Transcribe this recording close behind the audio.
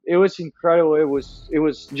it was incredible. It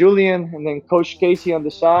was Julian and then Coach Casey on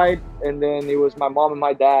the side, and then it was my mom and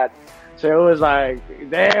my dad. So it was like,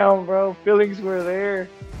 damn, bro, feelings were there.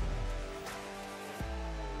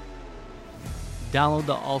 Download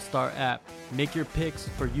the All-Star app. Make your picks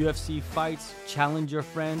for UFC fights, challenge your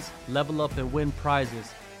friends, level up and win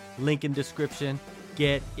prizes. Link in description.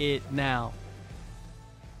 Get it now.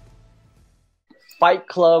 Fight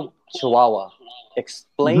Club Chihuahua.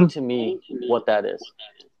 Explain to me what that is.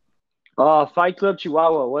 Fight Club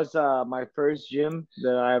Chihuahua was my first gym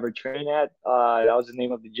that I ever trained at. That was the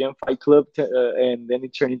name of the gym, Fight Club, and then it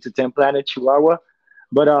turned into 10 Planet Chihuahua.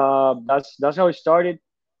 But that's how it started.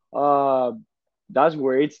 Uh, that's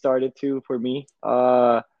where it started too for me.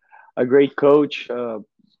 A great coach,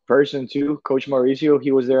 person too, Coach Mauricio.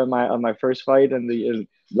 He was there on my first fight and the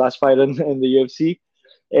last fight in the UFC.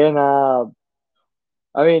 And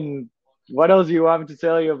I mean, what else do you want me to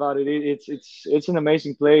tell you about it? It's an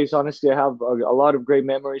amazing place. Honestly, I have a lot of great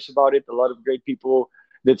memories about it. A lot of great people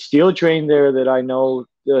that still train there that I know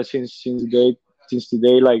since today.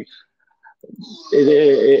 Like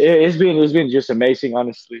it's been just amazing.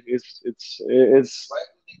 Honestly, it's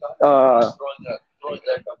uh,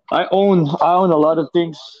 I own a lot of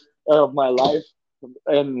things of my life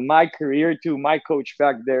and my career too. My coach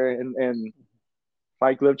back there in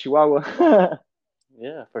Fight Club Chihuahua.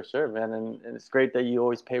 Yeah, for sure, man. And it's great that you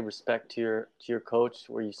always pay respect to your coach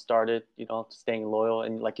where you started, staying loyal.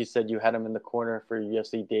 And like you said, you had him in the corner for your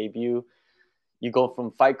UFC debut. You go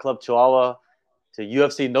from Fight Club Chihuahua to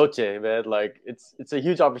UFC Noche, man. Like it's a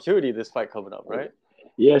huge opportunity, this fight coming up, right?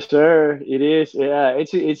 Yes, sir. It is. Yeah,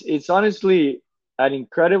 it's honestly an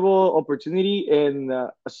incredible opportunity and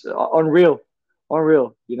unreal.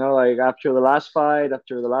 You know, like after the last fight,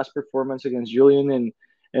 after the last performance against Julian,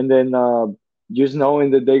 and then just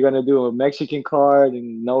knowing that they're gonna do a Mexican card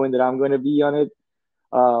and knowing that I'm gonna be on it,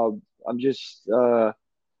 uh, I'm just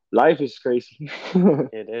life is crazy.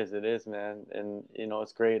 It is, man. And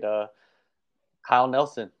it's great. Kyle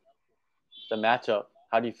Nelson, the matchup.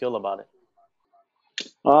 How do you feel about it?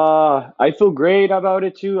 I feel great about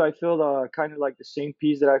it too. I feel kind of like the same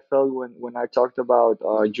piece that I felt when I talked about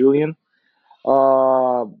Julian.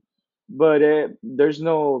 Uh, but there's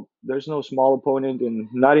no small opponent and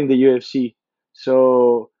not in the UFC.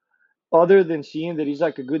 So other than seeing that he's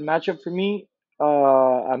like a good matchup for me,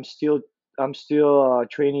 I'm still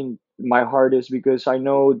training my hardest because I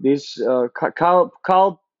know this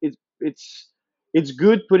Kyle it's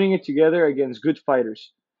good putting it together against good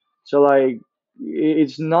fighters. So like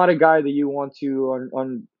it's not a guy that you want to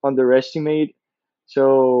underestimate.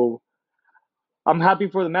 So I'm happy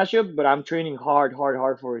for the matchup, but I'm training hard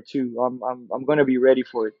for it too. I'm gonna be ready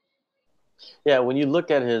for it. Yeah, when you look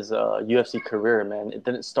at his UFC career, man, it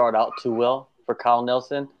didn't start out too well for Kyle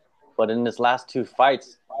Nelson, but in his last two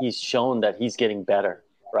fights, he's shown that he's getting better,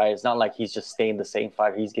 right? It's not like he's just staying the same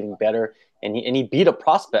fighter; he's getting better, and he beat a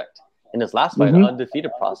prospect in his last fight, an Hmm.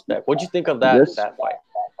 undefeated prospect. What'd you think of Yes. that fight?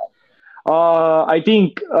 I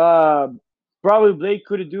think probably Blake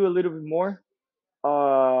could do a little bit more,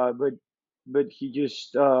 but he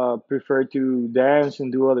just preferred to dance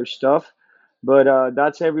and do other stuff. But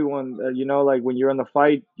that's everyone. Like when you're on the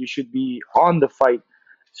fight, you should be on the fight.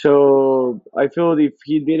 So I feel if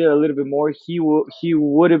he did it a little bit more, he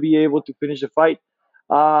would be able to finish the fight.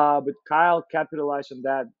 But Kyle capitalized on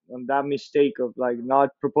that mistake of like not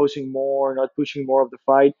proposing more, not pushing more of the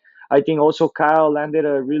fight. I think also Kyle landed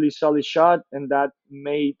a really solid shot, and that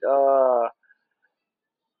made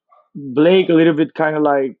Blake a little bit kind of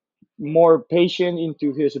like more patient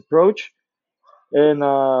into his approach, and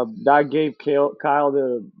that gave Kyle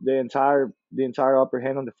the entire upper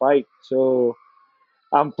hand on the fight. So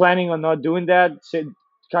I'm planning on not doing that.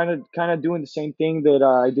 Kind of doing the same thing that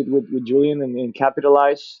I did with Julian and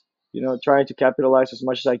capitalize. Trying to capitalize as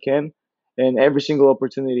much as I can, and every single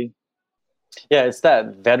opportunity. Yeah, it's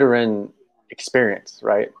that veteran experience,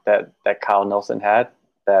 right? That Kyle Nelson had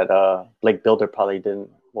that Blake Builder probably didn't.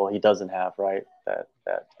 Well, he doesn't have, right?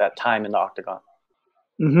 That time in the octagon.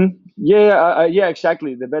 Yeah, yeah,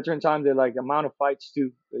 exactly. The veteran time, the like amount of fights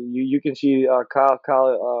too. You can see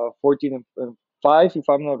Kyle 14 and 5 if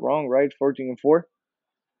I'm not wrong, right? 14 and 4.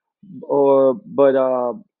 Or but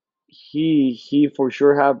he for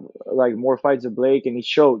sure have like more fights than Blake, and he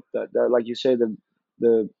showed that like you said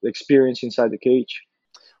the experience inside the cage.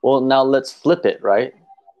 Well, now let's flip it, right?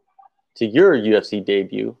 To your UFC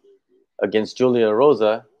debut against Julia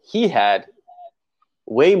Rosa, he had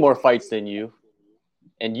way more fights than you,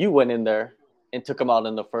 and you went in there and took him out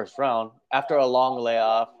in the first round after a long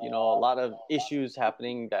layoff. A lot of issues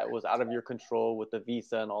happening that was out of your control with the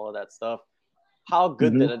visa and all of that stuff. How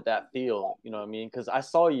good Hmm. did that feel? You know what I mean? Because I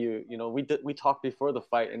saw you. You know, we talked before the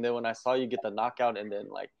fight, and then when I saw you get the knockout, and then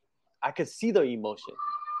like I could see the emotion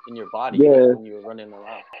in your body, right, Yeah. when you were running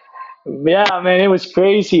around. Yeah, man, it was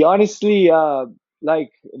crazy. Honestly,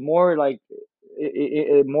 like more like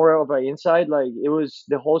more of an inside. Like it was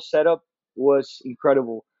the whole setup was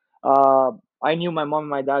incredible. Uh, I knew my mom and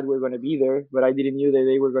my dad were gonna be there, but I didn't knew that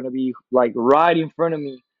they were gonna be like right in front of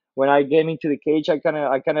me. When I get into the cage, I kind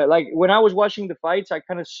of like when I was watching the fights, I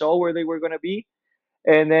kind of saw where they were gonna be,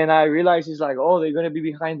 and then I realized it's like, oh, they're gonna be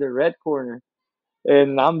behind the red corner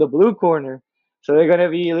and I'm the blue corner. So they're gonna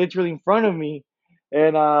be literally in front of me.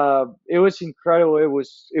 And it was incredible. It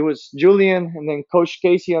was Julian and then Coach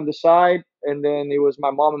Casey on the side, and then it was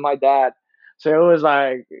my mom and my dad. So it was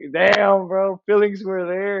like, damn, bro, feelings were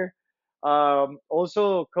there.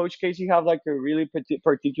 Also, Coach Casey have like a really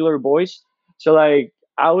particular voice. So like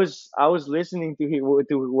I was listening to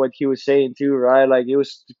what he was saying too, right? Like he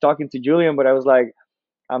was talking to Julian, but I was like,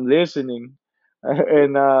 I'm listening,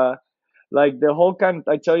 and like the whole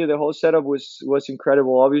I tell you, the whole setup was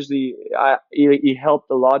incredible. Obviously, it helped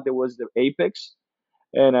a lot. There was the apex,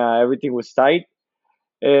 and everything was tight.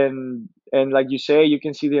 And like you say, you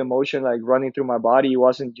can see the emotion like running through my body. It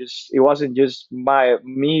wasn't just my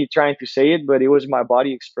me trying to say it, but it was my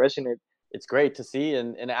body expressing it. It's great to see.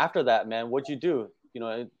 And after that, man, what'd you do? You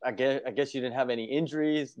know, I guess you didn't have any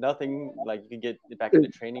injuries, nothing. Like you could get back into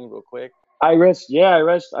training real quick. I rest. Yeah, I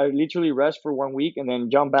rest. I literally rest for 1 week and then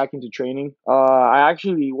jump back into training. I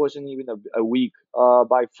actually wasn't even a week.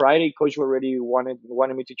 By Friday, coach already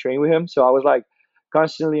wanted me to train with him, so I was like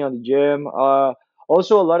constantly on the gym.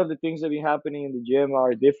 Also, a lot of the things that been happening in the gym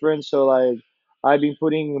are different. So like, I've been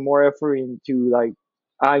putting more effort into like,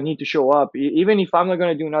 I need to show up. Even if I'm not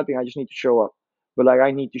gonna do nothing, I just need to show up. But like,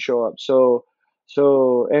 I need to show up.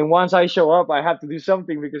 And once I show up, I have to do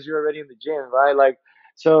something because you're already in the gym, right? Like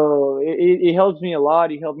so it helps me a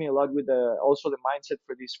lot. It helped me a lot with the also the mindset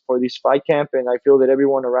for this fight camp, and I feel that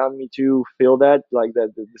everyone around me too feel that like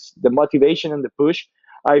the motivation and the push.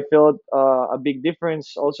 I felt a big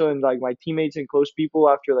difference also in like my teammates and close people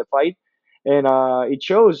after the fight, and it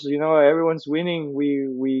shows. You know, everyone's winning. We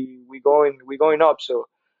going up.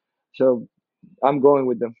 So I'm going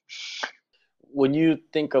with them. When you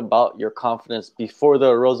think about your confidence before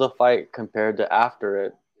the Rosa fight compared to after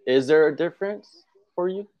it, is there a difference for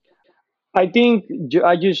you? I think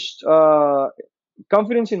I just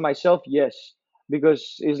confidence in myself, yes,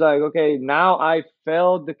 because it's like okay, now I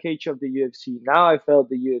felt the cage of the UFC. Now I felt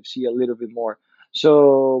the UFC a little bit more.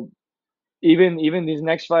 So even this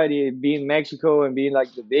next fight, being Mexico and being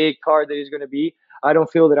like the big card that is gonna be, I don't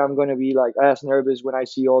feel that I'm gonna be like as nervous when I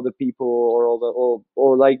see all the people or all the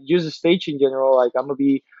or like just the stage in general. Like I'm gonna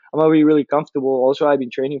be really comfortable. Also, I've been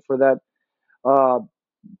training for that. Uh,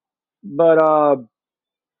 but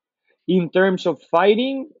in terms of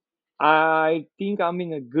fighting, I think I'm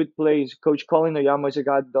in a good place. Coach Colin Oyama is a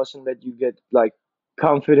guy that doesn't let you get like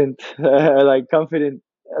confident, like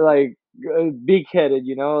big headed.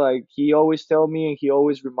 You know, like he always tell me and he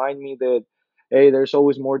always remind me that hey, there's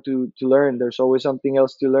always more to learn. There's always something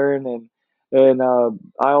else to learn, and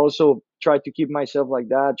I also try to keep myself like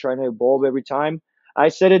that, trying to evolve every time. I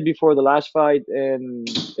said it before the last fight, and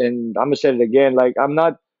I'm gonna say it again. Like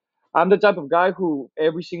I'm the type of guy who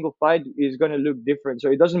every single fight is gonna look different. So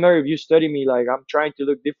it doesn't matter if you study me. Like I'm trying to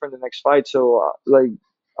look different the next fight. So like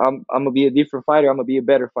I'm gonna be a different fighter. I'm gonna be a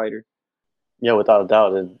better fighter. Yeah, without a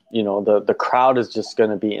doubt. And you know, the crowd is just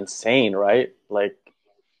gonna be insane, right? Like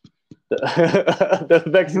the, the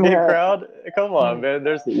Mexican crowd. Come on, man.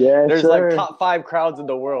 There's Yes, there's like sir. top five crowds in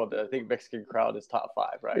the world. I think Mexican crowd is top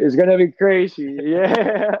five, right? It's gonna be crazy.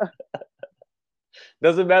 Yeah.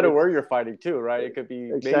 Doesn't matter It's where you're fighting too, right? It could be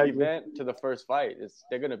main exactly. event to the first fight.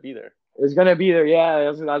 They're gonna be there. It's gonna be there.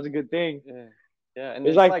 Yeah, that's a good thing. Yeah, yeah, and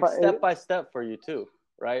It's it's like like step by step for you too,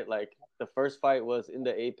 right? Like the first fight was in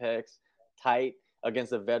the Apex, tight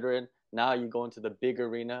against a veteran. Now you go into the big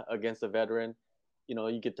arena against a veteran. You know,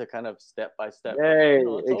 you get to kind of step by step, but hey, you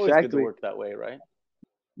know, it's always good to exactly. work that way, right?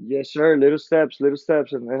 Yes, sir. Little steps,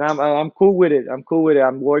 and I'm cool with it. I'm cool with it.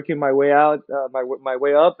 I'm working my way out, my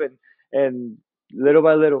way up, and little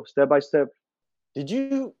by little, step by step. Did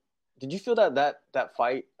you did you feel that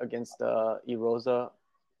fight against Erosa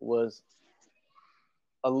was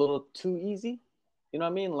a little too easy? You know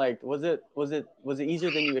what I mean? Like, was it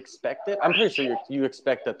easier than you expected? I'm pretty sure you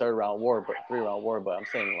expect a third round war, but 3 round war. But I'm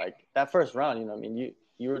saying like that first round, you know what I mean?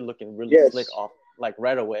 You were looking really slick Yes. off like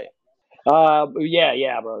right away.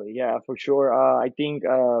 Yeah, brother. Yeah, for sure. I think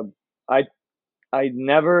I I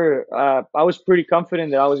never I was pretty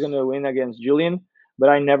confident that I was gonna win against Julian, but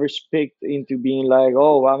I never speak into being like,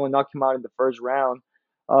 oh, I'm gonna knock him out in the first round.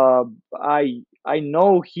 Uh, I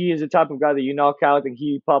know he is the type of guy that you knock out and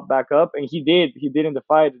he popped back up, and he did in the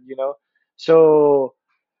fight, you know. So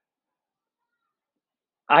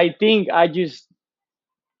I think I just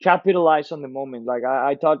capitalize on the moment. Like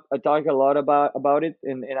I talk a lot about it,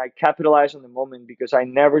 and I capitalize on the moment because I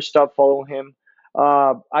never stopped following him.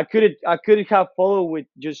 I could have followed with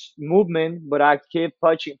just movement, but I kept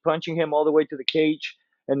punching him all the way to the cage,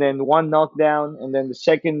 and then one knockdown, and then the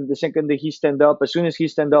second that he stand up, as soon as he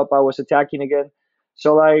stand up, I was attacking again.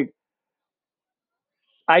 So like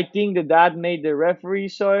I think that that made the referee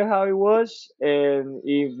saw how it was, and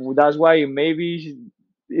if that's why maybe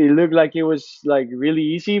it looked like it was like really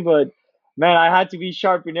easy. But man, I had to be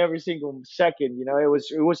sharp in every single second. You know, it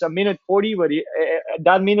was a minute 40, but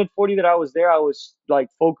that minute 40 that I was there, I was like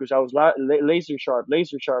focused. I was laser sharp,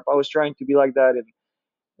 laser sharp. I was trying to be like that,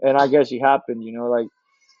 and I guess it happened. You know, like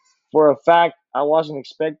for a fact, I wasn't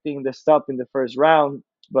expecting the stop in the first round,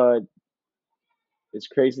 but it's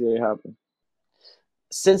crazy that it happened.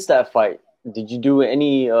 Since that fight, did you do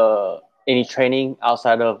any training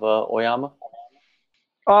outside of Oyama?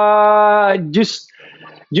 Uh, just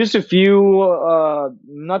just a few,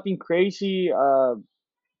 nothing crazy.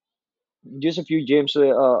 Just a few gyms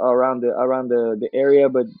around the area,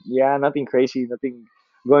 but yeah, nothing crazy. Nothing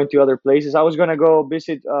going to other places. I was gonna go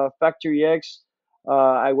visit Factory X.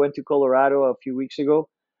 I went to Colorado a few weeks ago,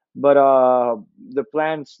 but the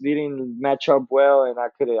plans didn't match up well, and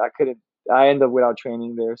I ended up without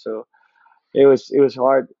training there, so it was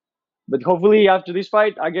hard. But hopefully after this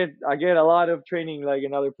fight, I get a lot of training like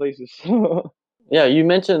in other places. Yeah, you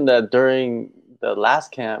mentioned that during the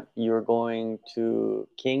last camp you were going to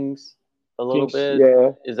Kings a little Kings, bit.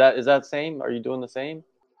 yeah. Is that same? Are you doing the same?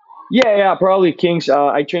 Yeah, probably Kings.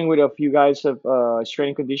 I train with a few guys of strength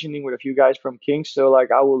and conditioning with a few guys from Kings, so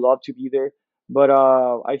like I would love to be there. But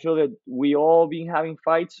I feel that we all been having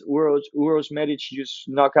fights. Uros Medic just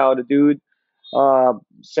knock out a dude.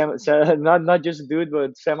 Not just a dude,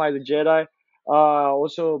 but Semi the Jedi.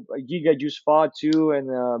 Also Giga just fought too,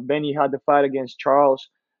 and Benny had the fight against Charles.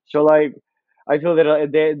 So like, I feel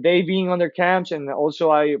that they being on their camps, and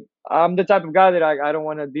also I'm the type of guy that I don't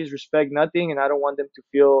want to disrespect nothing, and I don't want them to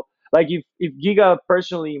feel like if Giga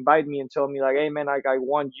personally invite me and tell me like, hey man, like I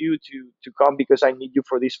want you to come because I need you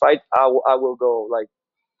for this fight, I will go, like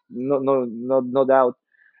no doubt,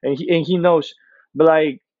 and he knows. But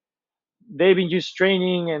like they've been just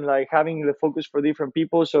training and like having the focus for different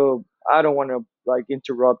people, so I don't want to like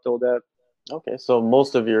interrupt all that. Okay, so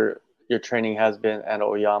most of your training has been at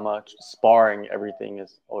Oyama, sparring. Everything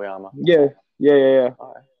is Oyama. Yeah, yeah.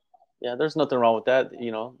 All right. Yeah, there's nothing wrong with that.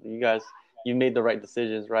 You guys, you made the right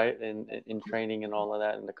decisions, right? In training and all of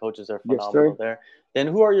that, and the coaches are Yes, phenomenal sir. there. Then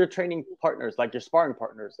who are your training partners, like your sparring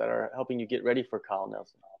partners that are helping you get ready for Kyle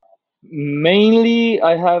Nelson? Mainly,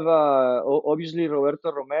 I have obviously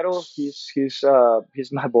Roberto Romero. He's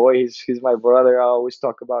my boy. He's my brother. I always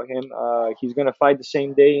talk about him. He's gonna fight the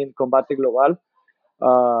same day in Combate Global,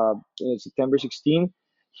 September 16th.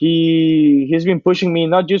 He's been pushing me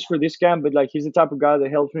not just for this camp, but like he's the type of guy that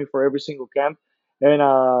helps me for every single camp. And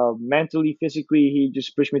mentally, physically, he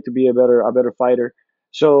just pushed me to be a better fighter.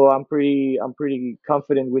 So I'm pretty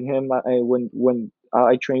confident with him when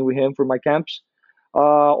I train with him for my camps.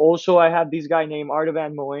 Also, I have this guy named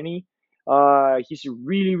Artavan Moeni. He's a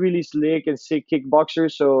really slick and sick kickboxer,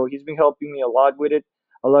 so he's been helping me a lot with it.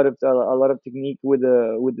 A lot of technique with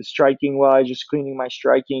the striking wise, just cleaning my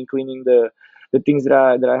striking, cleaning the things that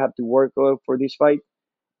I have to work on for this fight,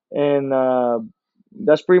 and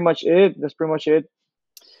that's pretty much it. That's pretty much it.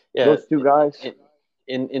 Yeah, Those two guys.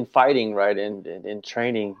 in fighting, right, and in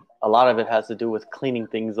training, a lot of it has to do with cleaning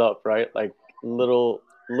things up, right? Like little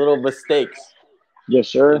mistakes,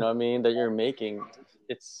 Yes, you know sir. what I mean, that you're making.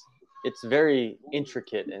 It's it's very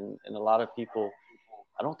intricate, and a lot of people,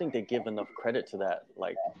 I don't think they give enough credit to that,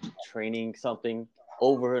 like training something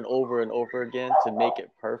over and over and over again to make it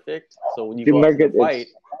perfect. So when you The go out to the market. fight,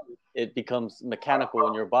 It's it becomes mechanical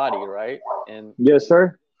in your body, right? yes,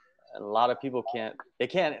 sir. And a lot of people can't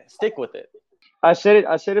stick with it. I said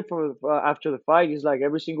it for after the fight. It's like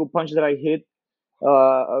every single punch that I hit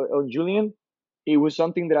on Julian, it was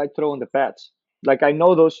something that I throw on the pads. Like I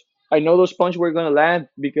know those punches were gonna land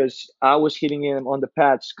because I was hitting him on the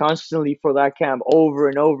pads constantly for that camp over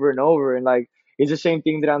and over and over. And like it's the same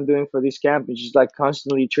thing that I'm doing for this camp. It's just like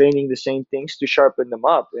constantly training the same things to sharpen them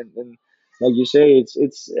up. And like you say,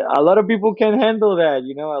 it's a lot of people can handle that.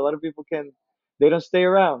 You know, a lot of people can they don't stay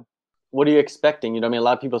around. What are you expecting? You know what I mean? A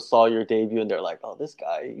lot of people saw your debut and they're like, "Oh, this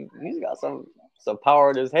guy, he's got some power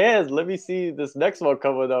in his hands. Let me see this next one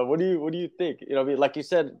coming up. What do you think? You know, what I mean, like you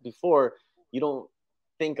said before, you don't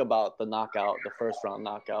think about the knockout, the first round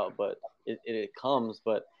knockout, but it comes.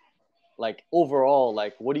 But like overall,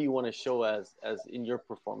 like what do you want to show as in your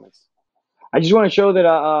performance? I just want to show that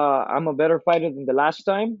I'm a better fighter than the last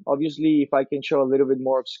time. Obviously, if I can show a little bit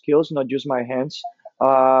more of skills, not just my hands,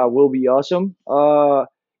 will be awesome.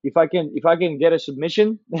 If I can get a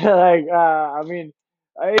submission, like I mean,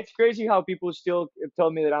 it's crazy how people still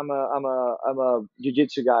tell me that I'm a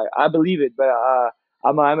jiu-jitsu guy. I believe it, but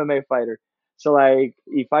I'm a MMA fighter. So like,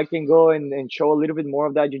 if I can go and show a little bit more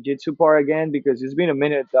of that jiu-jitsu part again, because it's been a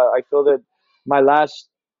minute. I feel that my last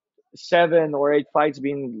 7 or 8 fights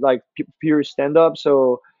being like pure stand up.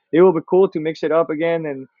 So it will be cool to mix it up again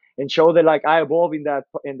and show that like I evolve in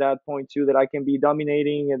that point too, that I can be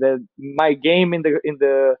dominating and that my game in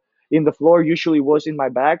the floor usually was in my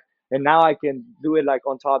back. And now I can do it like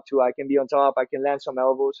on top too. I can be on top. I can land some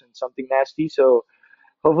elbows and something nasty. So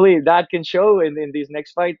hopefully that can show in this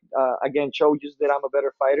next fight. Again, show just that I'm a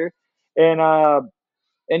better fighter. And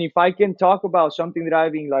and if I can talk about something that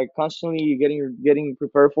I've been like constantly getting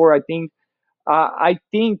prepared for, I think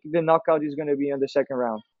the knockout is going to be on the second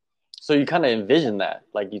round. So you kind of envision that,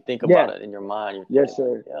 like you think about Yeah. it in your mind. Yes,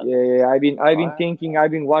 sir. Yeah. Yeah. I've All been right. thinking.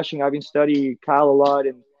 I've been watching. I've been studying Kyle a lot,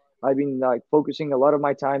 and I've been like focusing a lot of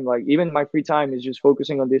my time. Like even my free time is just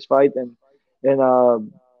focusing on this fight, and yeah,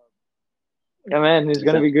 man, it's He's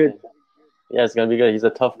gonna a, be good. yeah, it's gonna be good. He's a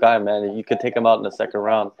tough guy, man. If you could take him out in the second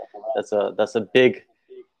round, that's a big,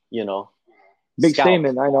 you know, Big scout.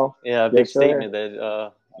 statement. I know. Yeah, a big Yes, sir. statement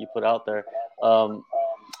that you put out there. Um,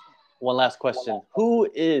 One last question: who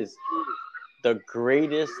is the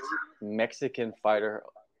greatest Mexican fighter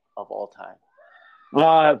of all time?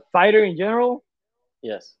 Fighter in general,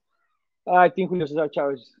 Yes. I think Julio Cesar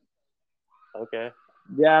Chavez. Okay.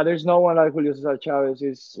 Yeah, there's no one like Julio Cesar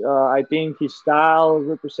Chavez. I think his style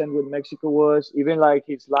represent what Mexico was. Even like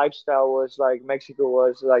his lifestyle was like Mexico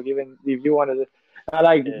was. Like even if you wanted to,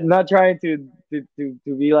 like Yeah. not trying to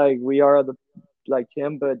be like we are the like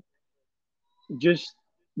him, but just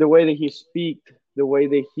the way that he speak, the way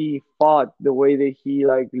that he fought, the way that he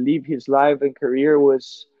like lived his life and career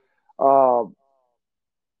was uh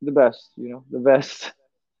the best. You know, the best.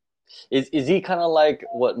 Is he kind of like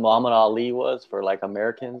what Muhammad Ali was for like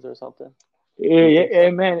Americans or something? Yeah, Do you yeah, think yeah,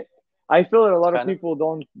 so? man. I feel that a lot of Kind of. people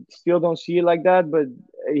don't see it like that, but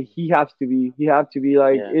he has to be. He have to be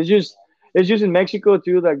like Yeah. it's just in Mexico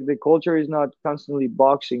too. Like the culture is not constantly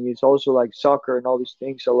boxing; it's also like soccer and all these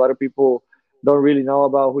things. So a lot of people don't really know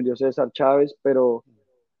about Julio Cesar Chavez, pero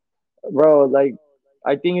bro, like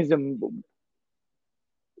I think he's the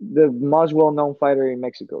most well known fighter in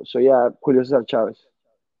Mexico. So yeah, Julio Cesar Chavez.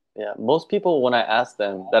 Yeah. Most people, when I ask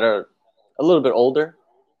them that are a little bit older,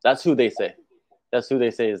 that's who they say. That's who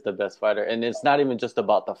they say is the best fighter. And it's not even just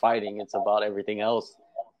about the fighting, it's about everything else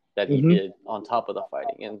that he Hmm. did on top of the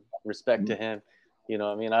fighting. And respect to him. You know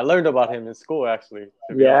what I mean? I learned about him in school, actually,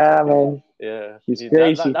 to be honest with Yeah, you. man, Yeah. he's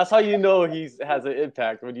crazy. That's how you know he has an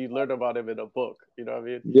impact when you learn about him in a book. You know what I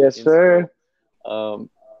mean? Yes, In sir. school. Um,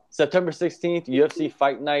 September 16th, UFC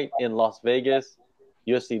Fight Night in Las Vegas.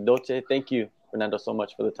 UFC Noche. Thank you, Fernando, so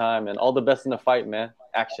much for the time. And all the best in the fight, man.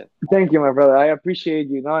 Action. Thank you, my brother. I appreciate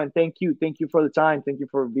you. No, and thank you for the time. Thank you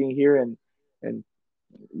for being here, and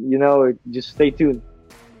just stay tuned.